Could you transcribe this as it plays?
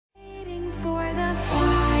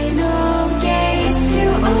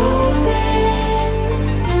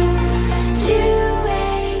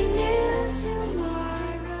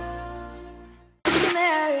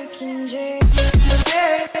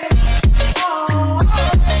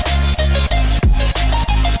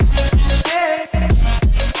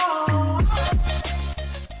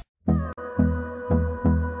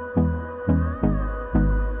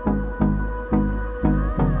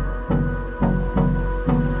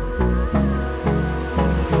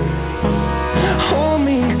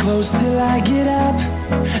close till I get up.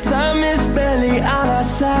 Time is barely on our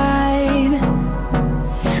side.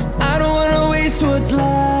 I don't wanna waste what's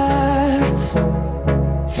left.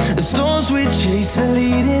 The storms we chase are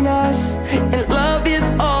leading us, and love is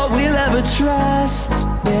all we'll ever trust.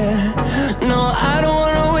 Yeah, no, I don't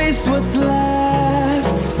wanna waste what's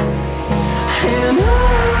left. And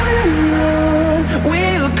on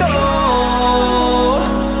we'll go,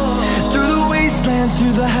 through the wastelands,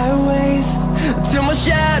 through the highways, till my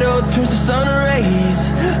shadow turns to sun rays.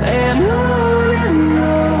 And on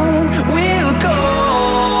we'll go,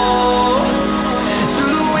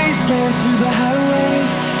 through the wastelands, through the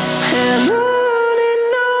highways, and on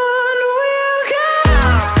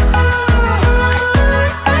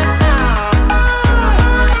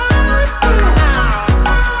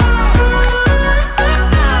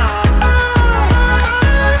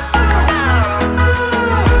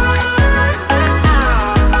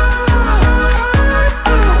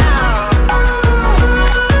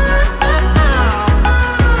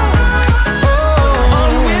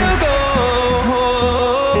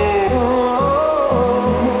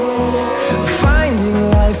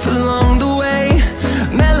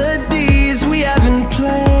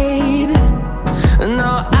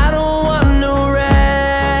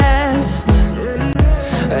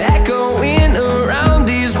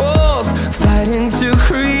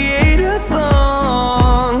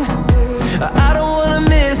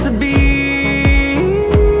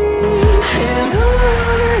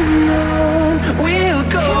we'll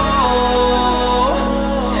go.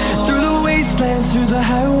 Through the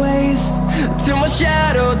highways, till my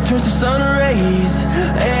shadow turns to sun rays.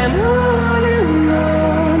 And on